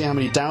page, see how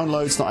many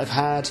downloads that I've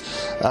had.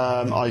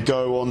 I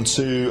go on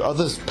to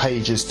other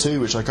pages too,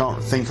 which I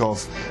can't think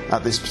of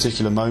at this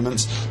particular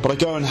moment, but I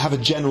go and have a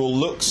general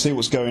look, see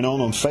what's going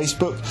on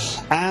Facebook,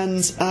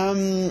 and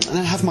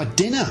then have my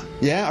dinner.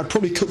 I'd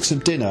probably cook some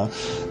dinner.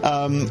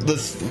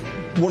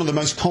 One of the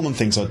most common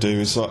things I do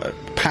is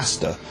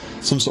pasta,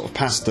 some sort of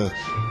pasta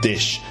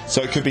dish.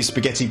 So it could be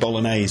spaghetti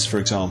bolognese, for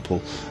example,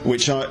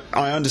 which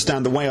I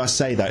understand the way I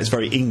say that is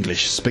very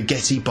English,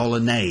 spaghetti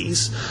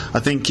bolognese. I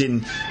think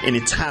in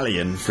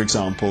Italian, for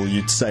example,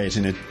 you'd say it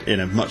in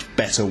a much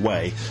better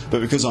way, but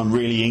because I'm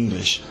really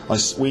English,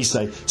 we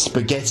say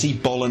spaghetti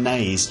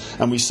bolognese,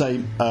 and we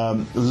say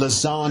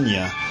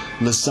lasagna,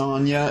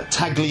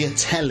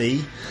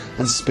 tagliatelle,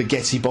 and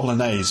spaghetti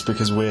bolognese,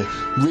 because we're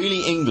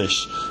really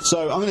English.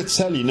 So I'm going to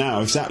tell you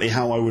now exactly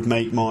how I would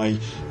make my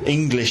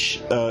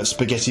English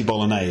spaghetti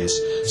bolognese.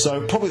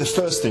 So probably the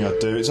first thing I'd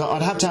do is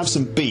I'd have to have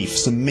some beef,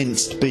 some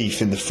minced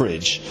beef in the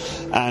fridge,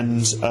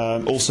 and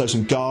also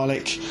some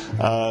garlic,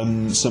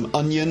 some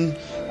onion,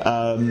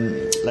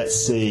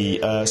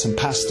 some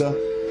pasta.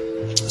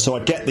 So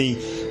I'd get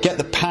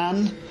the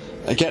pan,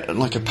 get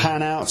like a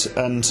pan out,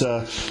 and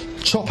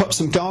chop up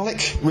some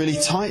garlic really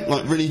tight,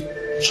 like really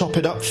chop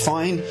it up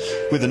fine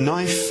with a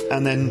knife,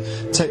 and then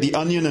take the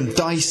onion and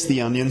dice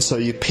the onion. So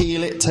you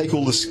peel it, take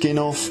all the skin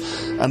off,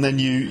 and then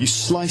you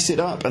slice it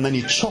up, and then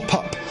you chop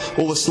up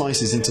all the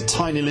slices into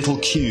tiny little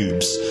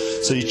cubes.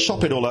 So you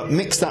chop it all up,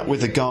 mix that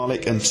with the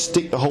garlic, and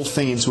stick the whole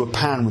thing into a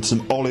pan with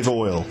some olive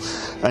oil.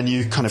 And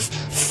you kind of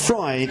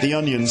fry the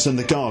onions and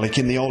the garlic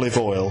in the olive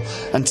oil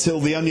until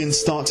the onions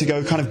start to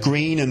go kind of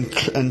green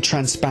and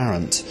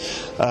transparent.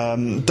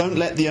 Don't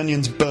let the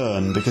onions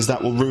burn, because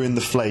that will ruin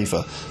the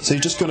flavour. So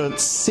you're just going to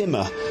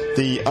simmer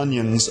the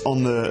onions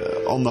on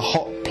the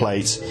hot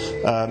plate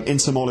in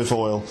some olive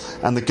oil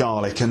and the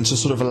garlic, and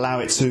just sort of allow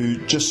it to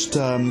just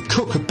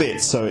cook a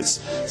bit so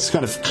it's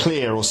kind of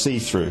clear or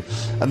see-through.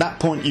 At that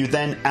point you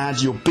then add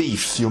your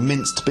beef, your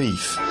minced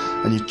beef,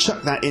 and you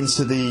chuck that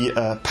into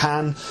the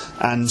pan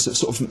and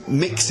sort of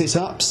mix it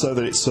up so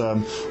that it's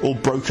all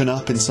broken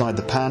up inside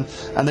the pan,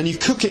 and then you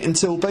cook it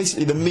until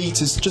basically the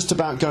meat is just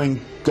about going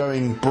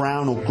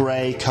brown or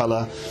grey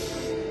colour,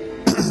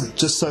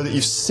 just so that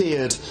you've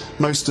seared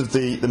most of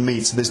the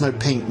meat, so there's no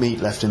pink meat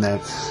left in there.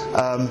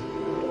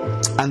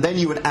 And then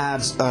you would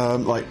add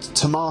like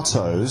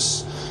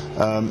tomatoes.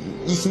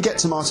 You can get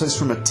tomatoes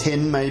from a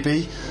tin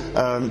maybe,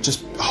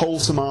 just whole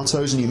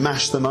tomatoes, and you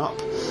mash them up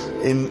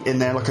in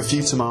there, like a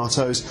few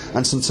tomatoes,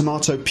 and some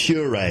tomato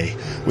puree,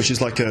 which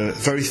is like a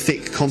very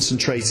thick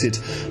concentrated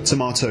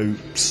tomato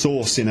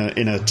sauce in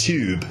a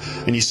tube,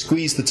 and you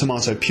squeeze the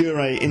tomato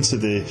puree into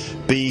the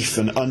beef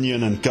and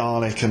onion and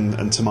garlic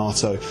and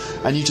tomato,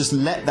 and you just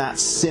let that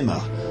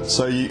simmer.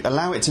 So you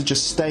allow it to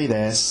just stay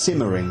there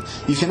simmering.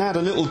 You can add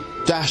a little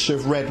dash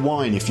of red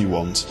wine if you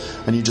want,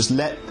 and you just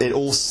let it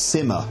all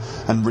simmer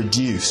and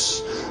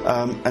reduce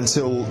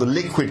until the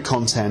liquid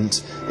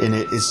content in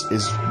it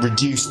is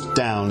reduced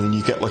down, and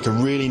you get like a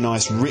really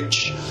nice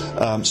rich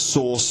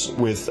sauce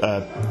with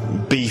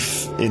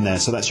beef in there.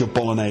 So that's your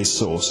bolognese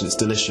sauce. It's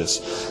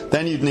delicious.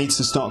 Then you'd need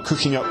to start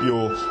cooking up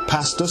your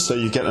pasta. So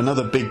you get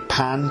another big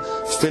pan,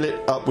 fill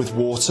it up with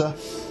water,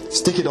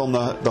 stick it on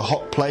the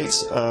hot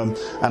plate, and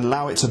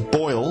allow it to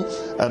boil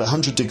at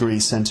 100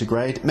 degrees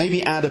centigrade.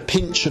 Maybe add a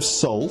pinch of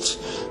salt,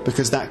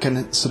 because that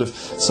can sort of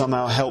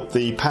somehow help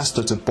the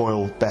pasta to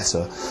boil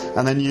better.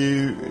 And then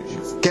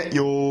you get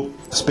your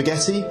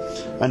spaghetti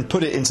and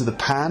put it into the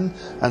pan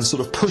and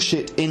sort of push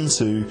it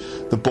into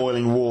the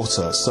boiling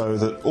water, so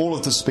that all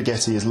of the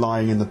spaghetti is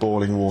lying in the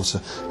boiling water.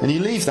 And you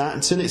leave that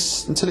until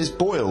it's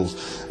boiled.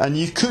 And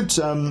you could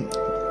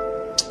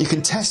you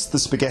can test the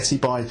spaghetti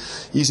by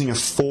using a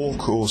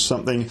fork or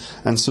something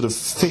and sort of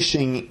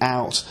fishing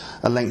out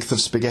a length of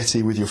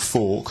spaghetti with your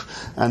fork,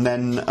 and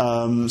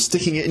then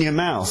sticking it in your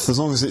mouth, as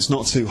long as it's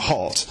not too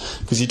hot,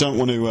 because you don't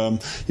want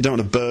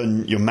to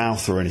burn your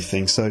mouth or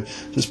anything. So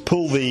just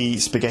pull the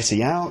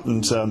spaghetti out,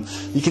 and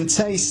you can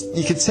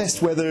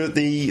test whether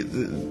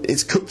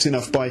it's cooked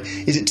enough by,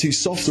 is it too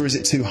soft or is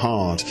it too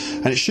hard?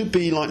 And it should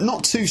be like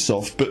not too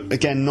soft, but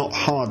again not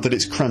hard that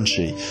it's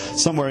crunchy,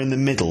 somewhere in the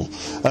middle.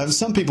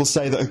 Some people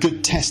say that a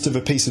good test of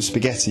a piece of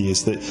spaghetti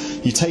is that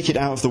you take it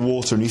out of the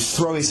water and you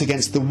throw it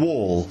against the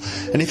wall,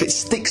 and if it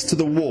sticks to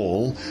the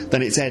wall,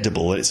 then it's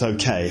edible, it's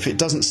okay. If it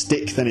doesn't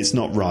stick, then it's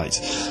not right.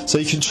 So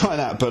you can try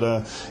that,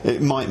 but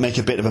it might make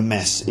a bit of a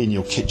mess in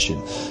your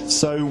kitchen.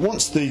 So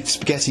once the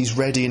spaghetti's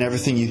ready and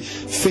everything, you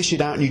fish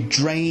it out and you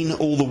drain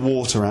all the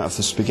water out of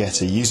the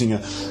spaghetti using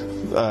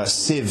a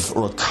sieve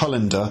or a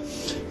colander.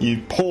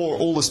 You pour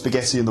all the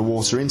spaghetti and the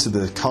water into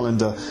the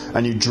colander,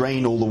 and you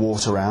drain all the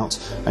water out,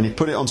 and you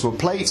put it onto a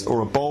plate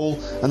or a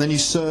bowl, and then you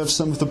serve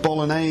some of the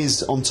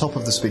bolognese on top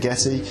of the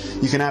spaghetti.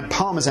 You can add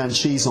Parmesan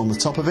cheese on the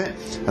top of it,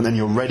 and then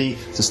you're ready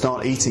to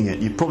start eating it.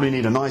 You probably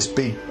need a nice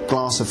big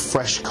glass of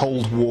fresh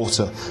cold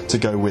water to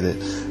go with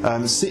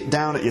it. Sit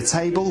down at your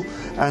table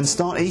and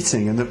start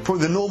eating. And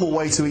probably the normal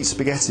way to eat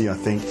spaghetti, I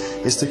think,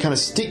 is to kind of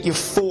stick your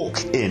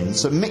fork in,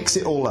 so mix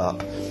it all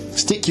up,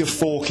 stick your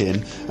fork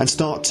in and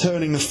start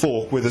turning the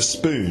fork with a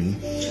spoon,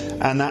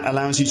 and that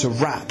allows you to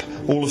wrap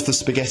all of the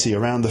spaghetti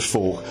around the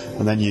fork,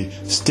 and then you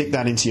stick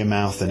that into your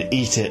mouth and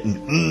eat it,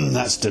 and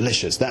that's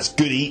delicious. That's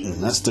good eating.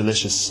 That's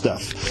delicious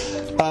stuff.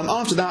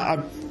 After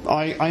that,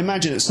 I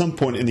imagine at some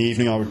point in the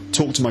evening I would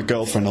talk to my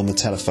girlfriend on the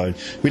telephone.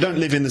 We don't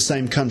live in the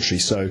same country,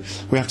 so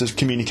we have to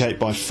communicate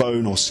by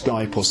phone or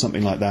Skype or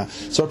something like that.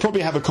 So I'd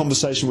probably have a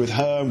conversation with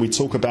her, and we'd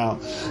talk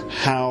about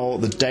how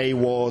the day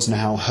was and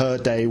how her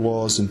day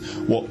was and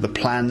what the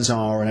plans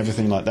are and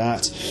everything like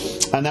that.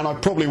 And then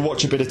I'd probably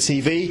watch a bit of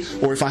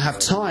TV, or if I have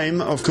time,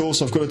 of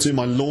course, I've got to do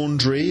my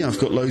laundry. I've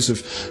got loads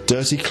of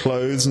dirty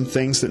clothes and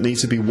things that need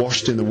to be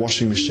washed in the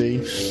washing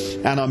machine.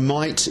 And I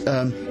might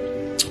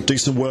do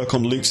some work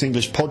on Luke's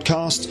English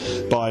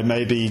podcast by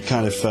maybe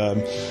kind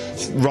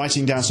of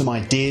writing down some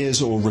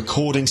ideas, or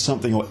recording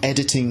something, or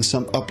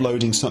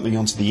uploading something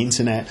onto the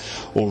internet,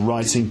 or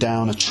writing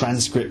down a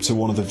transcript to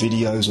one of the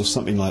videos or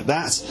something like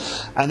that.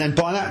 And then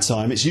by that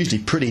time it's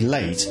usually pretty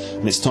late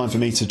and it's time for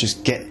me to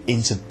just get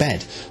into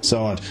bed.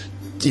 So I'd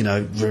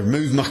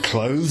remove my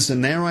clothes,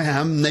 and there I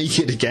am,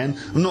 naked again.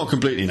 I'm not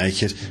completely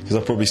naked, because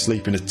I'll probably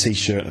sleep in a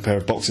t-shirt and a pair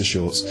of boxer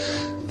shorts.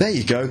 There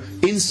you go,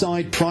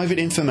 inside private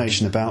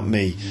information about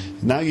me.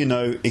 Now you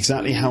know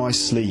exactly how I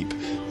sleep.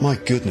 My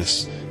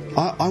goodness.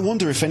 I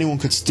wonder if anyone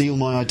could steal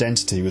my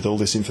identity with all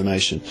this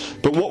information.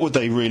 But what would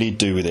they really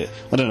do with it?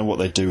 I don't know what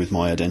they'd do with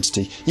my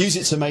identity. Use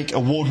it to make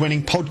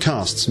award-winning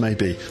podcasts,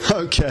 maybe.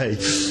 Okay.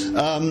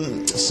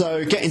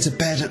 So get into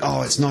bed.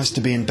 Oh, it's nice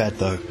to be in bed,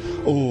 though.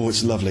 Oh,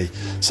 it's lovely.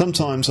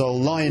 Sometimes I'll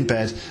lie in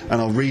bed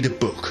and I'll read a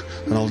book.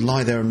 And I'll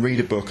lie there and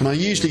read a book. And I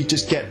usually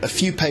just get a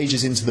few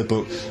pages into the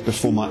book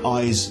before my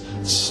eyes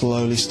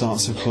slowly start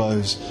to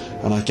close.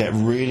 And I get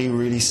really,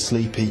 really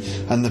sleepy.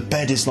 And the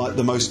bed is like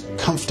the most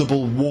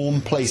comfortable,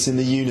 warm place in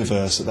the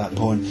universe at that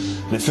point,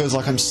 and it feels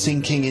like I'm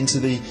sinking into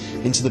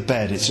the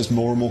bed. It's just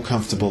more and more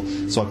comfortable.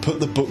 So I put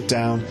the book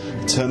down,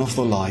 turn off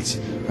the light,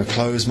 I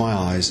close my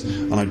eyes,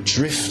 and I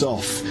drift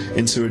off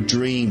into a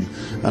dream.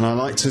 And I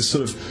like to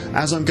sort of,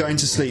 as I'm going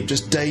to sleep,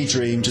 just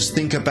daydream, just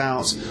think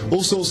about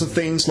all sorts of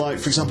things, like,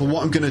 for example,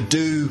 what I'm going to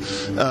do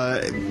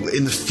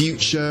in the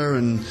future,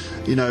 and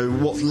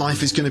what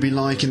life is going to be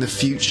like in the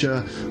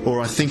future.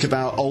 Or I think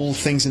about old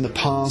things in the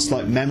past,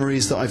 like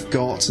memories that I've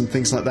got and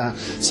things like that.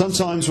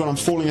 Sometimes when I'm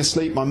falling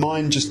asleep, my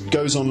mind just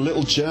goes on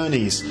little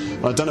journeys.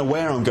 I don't know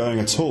where I'm going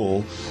at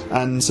all,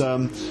 and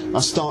I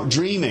start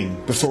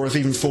dreaming before I've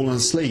even fallen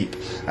asleep.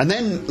 And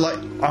then,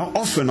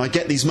 often I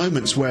get these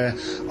moments where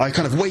I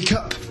kind of wake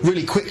up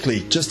really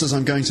quickly just as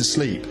I'm going to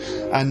sleep,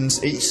 and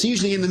it's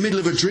usually in the middle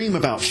of a dream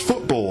about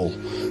football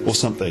or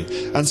something.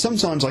 And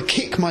sometimes I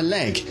kick my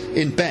leg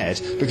in bed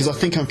because I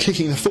think I'm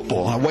kicking the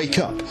football, and I wake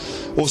up.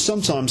 Or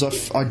sometimes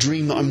I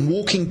dream that I'm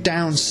walking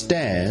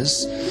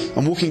downstairs,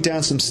 I'm walking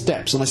down some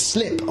steps, and I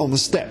slip on the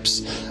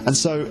steps, and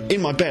so in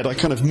my bed I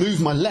kind of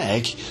move my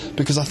leg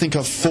because I think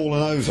I've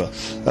fallen over.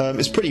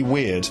 It's pretty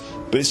weird,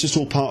 but it's just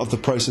all part of the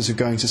process of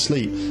going to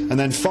sleep. And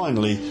then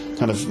finally,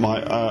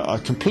 I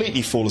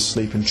completely fall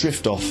asleep and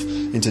drift off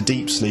into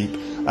deep sleep,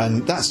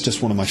 and that's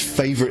just one of my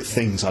favourite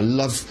things. I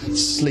love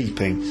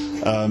sleeping,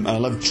 and I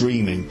love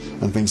dreaming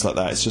and things like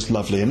that. It's just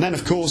lovely. And then,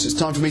 of course, it's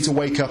time for me to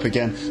wake up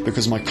again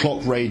because my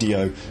clock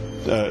radio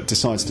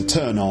decides to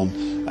turn on,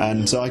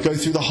 and I go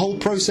through the whole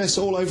process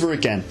all over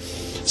again.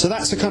 So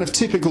that's a kind of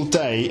typical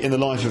day in the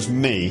life of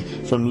me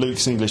from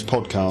Luke's English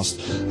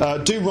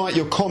Podcast. Do write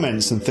your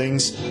comments and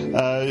things.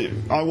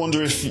 I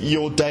wonder if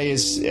your day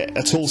is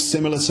at all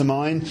similar to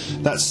mine.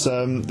 That's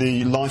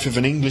the life of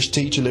an English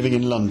teacher living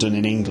in London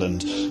in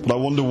England. But I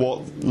wonder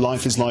what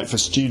life is like for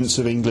students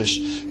of English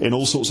in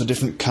all sorts of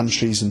different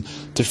countries and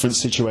different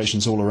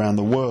situations all around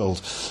the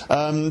world.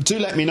 Do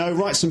let me know.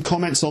 Write some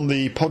comments on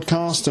the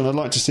podcast, and I'd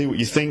like to see what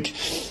you think.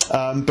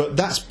 But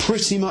that's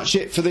pretty much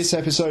it for this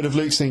episode of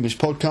Luke's English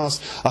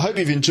Podcast. I hope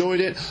you've enjoyed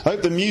it. I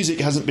hope the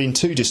music hasn't been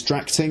too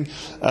distracting.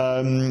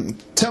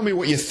 Tell me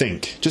what you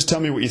think. Just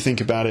tell me what you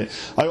think about it.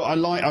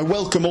 I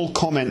welcome all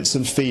comments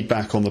and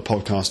feedback on the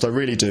podcast. I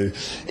really do.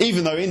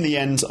 Even though in the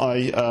end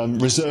I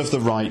reserve the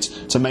right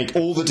to make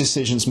all the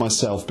decisions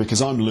myself,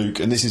 because I'm Luke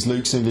and this is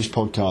Luke's English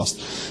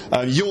Podcast.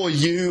 You're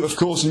you, of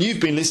course, and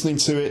you've been listening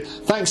to it.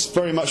 Thanks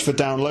very much for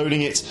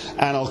downloading it,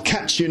 and I'll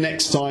catch you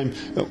next time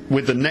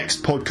with the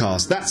next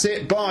podcast. That's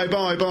it. Bye,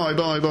 bye, bye,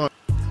 bye, bye.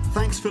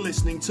 Thanks for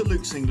listening to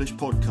Luke's English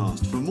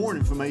Podcast. For more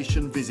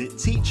information, visit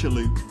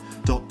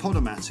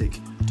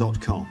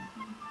teacherluke.podomatic.com.